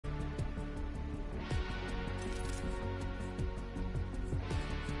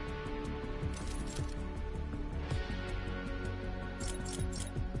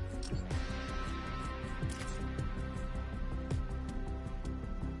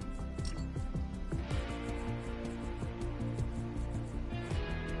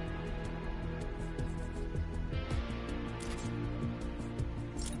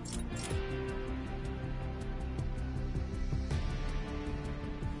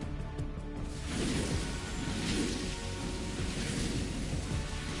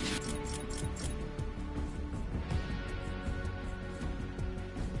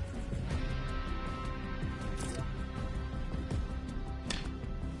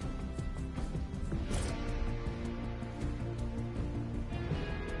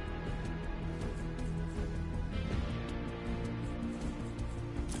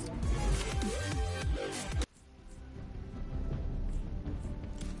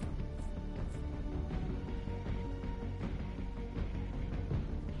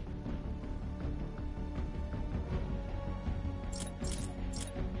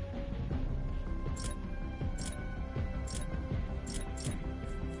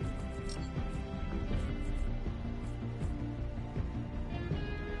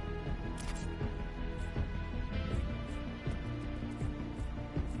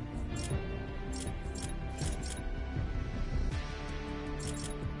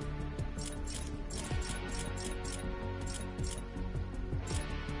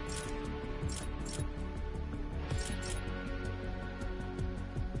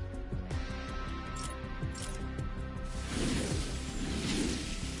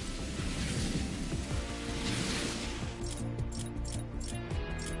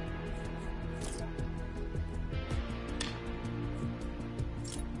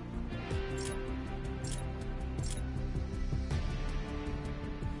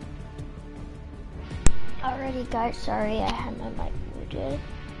Alrighty guys, sorry I had my mic muted.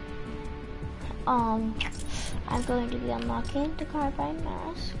 I'm going to be unlocking the carbine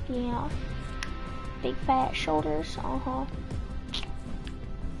mask, yeah. Big fat shoulders,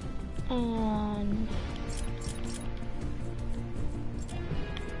 And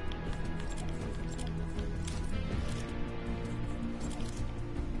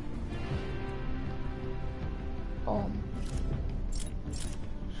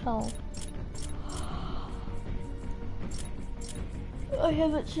so I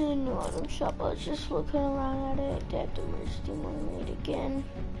haven't seen a new item shop. I was just looking around at it. They have the Misty Mermaid again.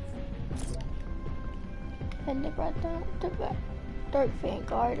 And they brought the Dark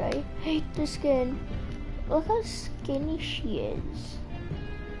Vanguard. I hate the skin. Look how skinny she is.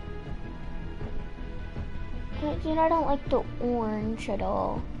 And I don't like the orange at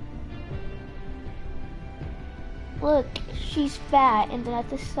all. Look, she's fat, and then at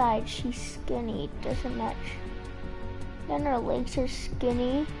the side she's skinny. It doesn't match. Then her legs are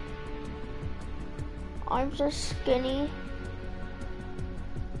skinny. Arms are skinny.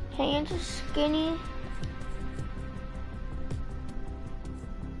 Hands are skinny.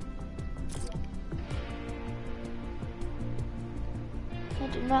 I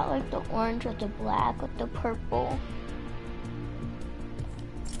do not like the orange or the black with the purple.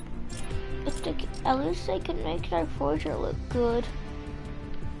 At least they can make their forger look good.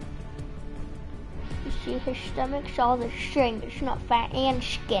 You see, his stomach's all the same. It's not fat and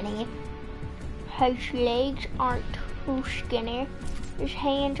skinny. His legs aren't too skinny. His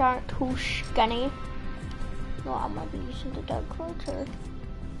hands aren't too skinny. No, I'm gonna be using the dark filter.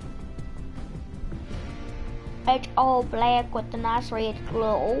 It's all black with a nice red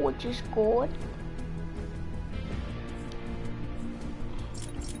glow, which is good.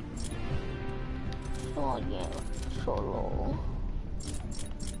 Oh yeah, so low.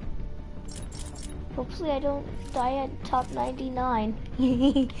 Hopefully I don't die at top 99.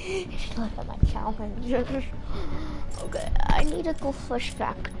 Look at my challenge. Okay, I need to go Fish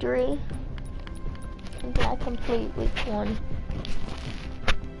Factory. And then I complete week 1.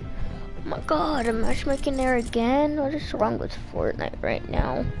 Oh my god, am I matchmaking there again? What is wrong with Fortnite right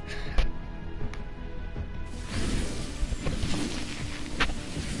now?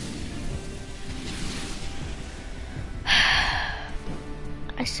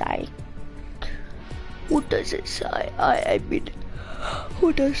 I sigh. What does it sigh? I mean,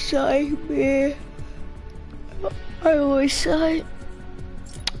 what does sigh mean? I always sigh.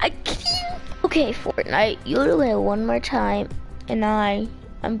 I can't. Okay, Fortnite, you do it one more time, and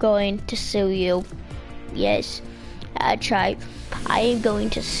I'm going to sue you. Yes, I tried. I am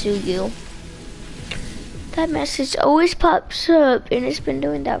going to sue you. That message always pops up, and it's been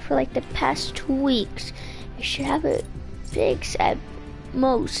doing that for like the past 2 weeks. I should have it fixed at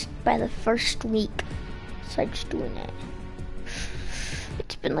most by the first week. Besides doing it.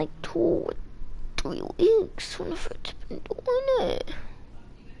 It's been like 2 or 3 weeks whenever it's been doing it.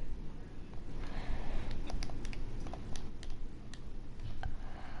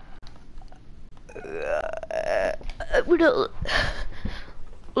 I'm gonna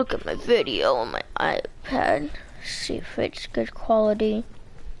look at my video on my iPad, see if it's good quality.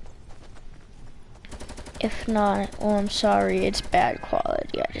 If not, well, I'm sorry, it's bad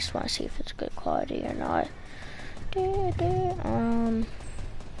quality. I just want to see if it's good quality or not.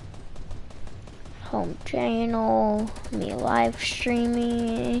 Home channel, me live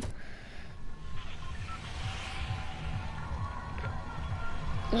streaming.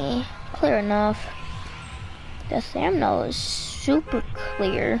 Clear enough. The thumbnail is super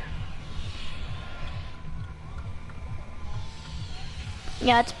clear.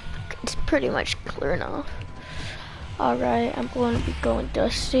 Yeah, it's pretty much clear enough. Alright, I'm going to be going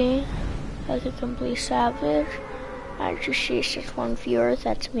Dusty as a complete savage. As you see, it's just 1 viewer.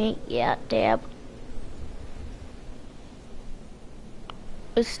 That's me. Yeah, dab.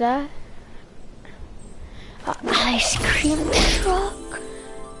 What's that? Ice cream truck.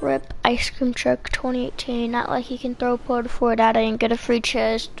 RIP ice cream truck 2018. Not like you can throw code for that and get a free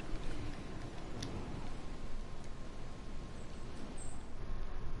chest.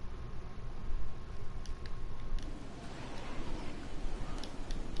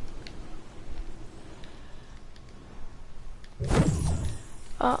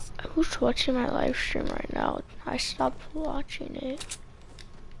 Who's watching my live stream right now? I stopped watching it.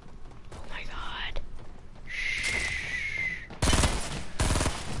 Oh my god. Shh.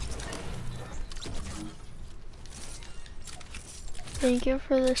 Thank you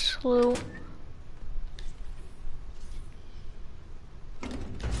for the slew.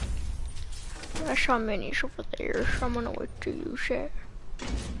 I saw minis over there, so I'm gonna wait to use it.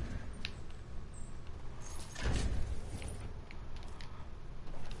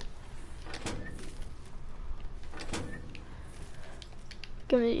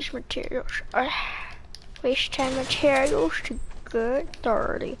 Give me these materials. Waste 10 materials to get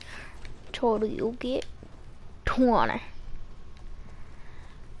 30. Total you'll get 20.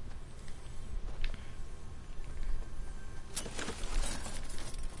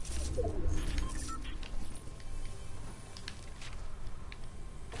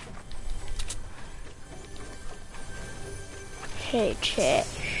 Okay, check.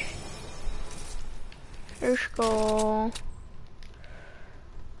 Let's go.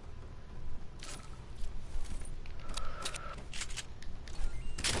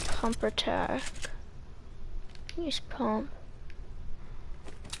 Pump attack. Use pump.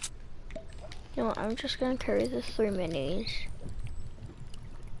 You know what, I'm just gonna carry the 3 minis.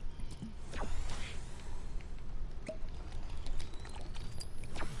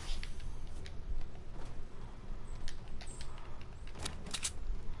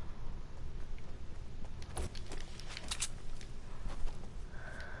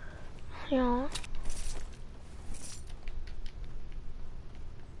 Yeah.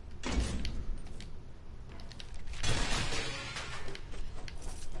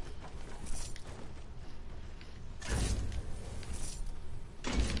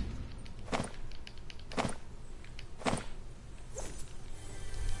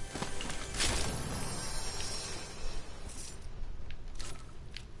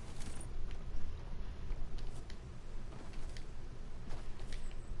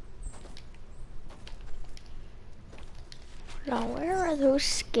 Now, where are those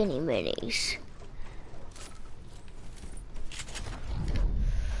skinny minis?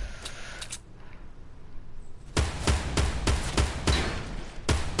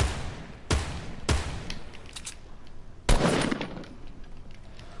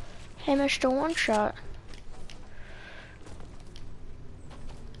 Hey, Mr. One Shot.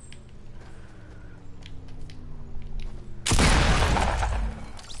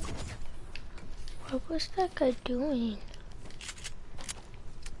 What was that guy doing?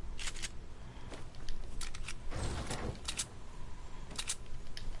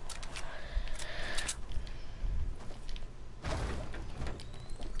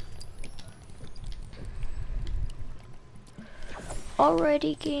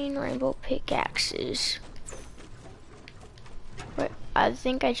 Already gained rainbow pickaxes. Wait, I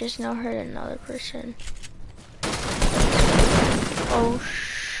think I just now heard another person. Oh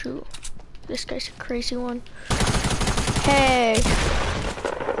shoot. This guy's a crazy one. Hey!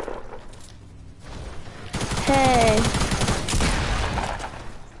 Hey!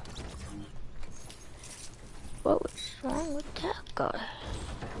 What was wrong with that guy?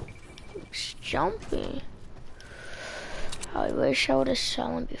 He's jumping. I wish I would have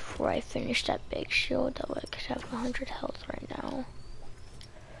saw him before I finished that big shield. That way I could have 100 health right now.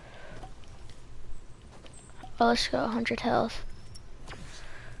 Oh, let's go, 100 health.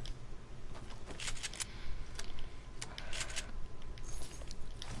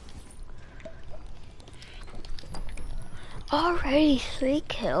 Already 3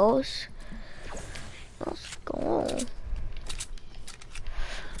 kills. Let's go.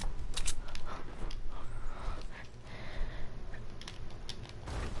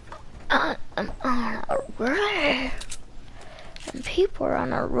 I'm on a roll. And people are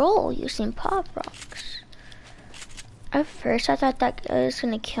on a roll using pop rocks. At first I thought that guy was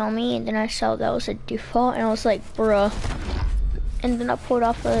gonna kill me, and then I saw that was a default, and I was like, bruh. And then I pulled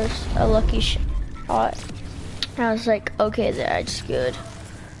off a lucky shot. And I was like, okay, that's good.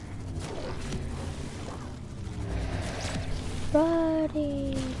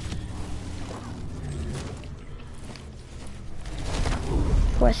 Buddy.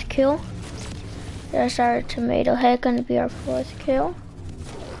 Fourth kill. There's our tomato head gonna be our 4th kill.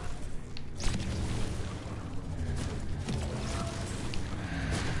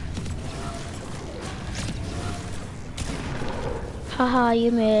 Haha,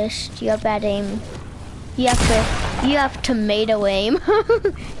 you missed. You have bad aim. You have tomato aim.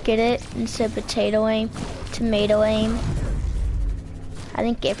 Get it? Instead of potato aim. Tomato aim. I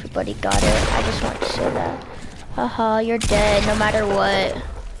think everybody got it. I just want to say that. Haha, you're dead no matter what.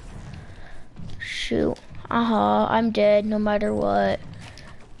 Shoot. I'm dead no matter what.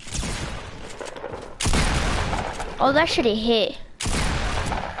 Oh, that should have hit.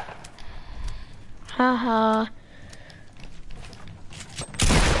 Haha.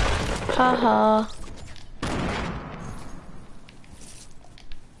 Haha.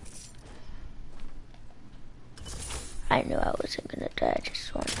 I knew I wasn't gonna die. I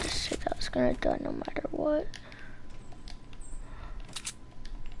just wanted to say that I was gonna die no matter what.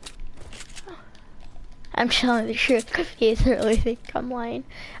 I'm telling the truth. He doesn't really think I'm lying.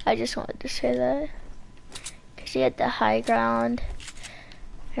 I just wanted to say that. Because he had the high ground.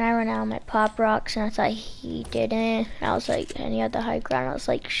 And I ran out of my pop rocks, and I thought he didn't. I was like, and he had the high ground. I was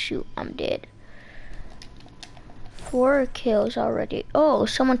like, shoot, I'm dead. 4 kills already. Oh,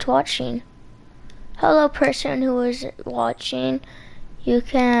 someone's watching. Hello, person who is watching. You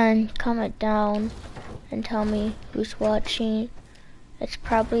can comment down and tell me who's watching. It's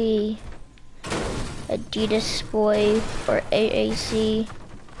probably Adidas Boy or AAC.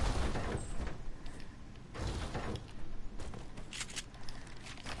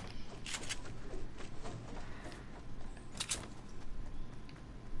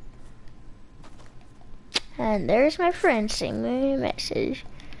 And there's my friend sending me a message.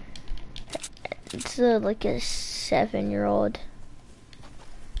 It's like a 7-year-old.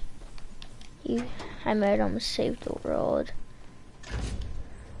 I made him save the world.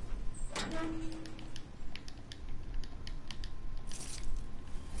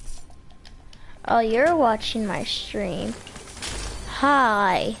 Oh, you're watching my stream.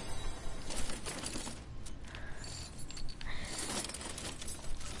 Hi.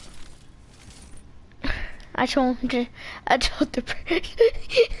 I told the person,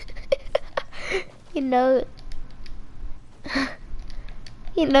 you know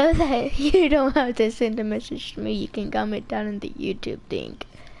that you don't have to send a message to me. You can comment down in the YouTube thing.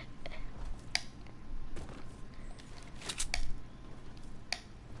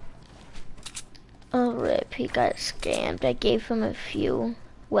 Oh, rip, he got scammed. I gave him a few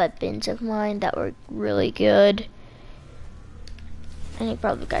weapons of mine that were really good. And he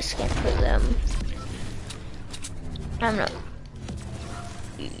probably got scammed for them. I'm not.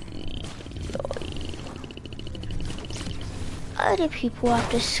 Other people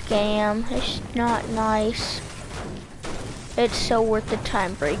have to scam. It's not nice. It's so worth the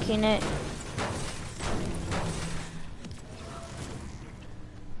time breaking it.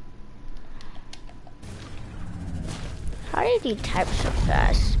 How did he type so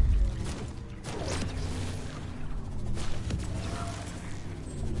fast?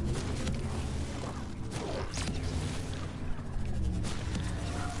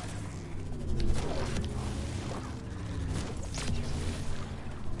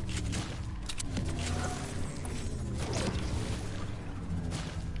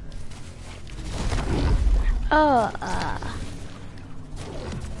 Oh,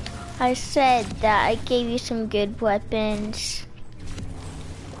 I said that I gave you some good weapons.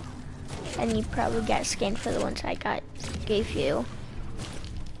 And you probably got scanned for the ones I gave you.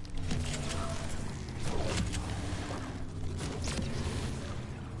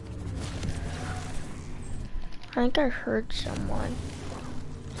 I think I heard someone.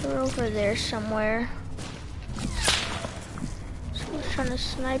 They're over there somewhere. Someone's trying to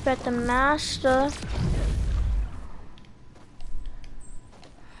snipe at the master.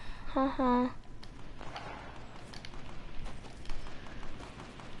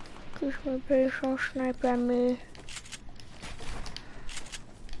 Cause my base don't snipe at me.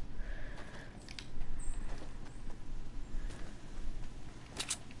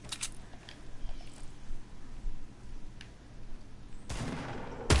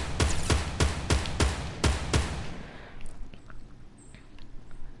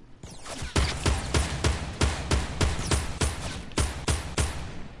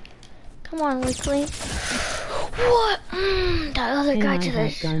 Come on, weakling. What? That other guy to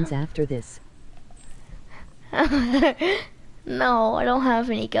the guns after this. No, I don't have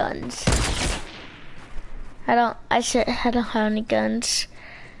any guns. I said I don't have any guns.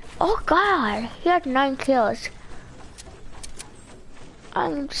 Oh God, he had 9 kills.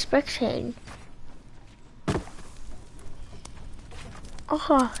 I'm spectating.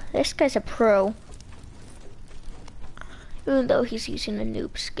 Oh, this guy's a pro. Even though he's using a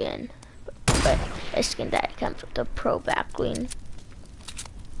noob skin. But a skin that comes with a pro backbling.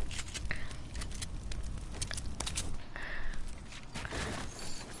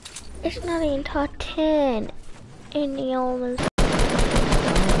 It's not even top 10 in the elements.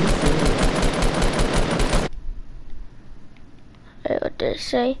 What did it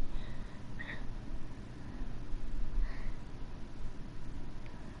say?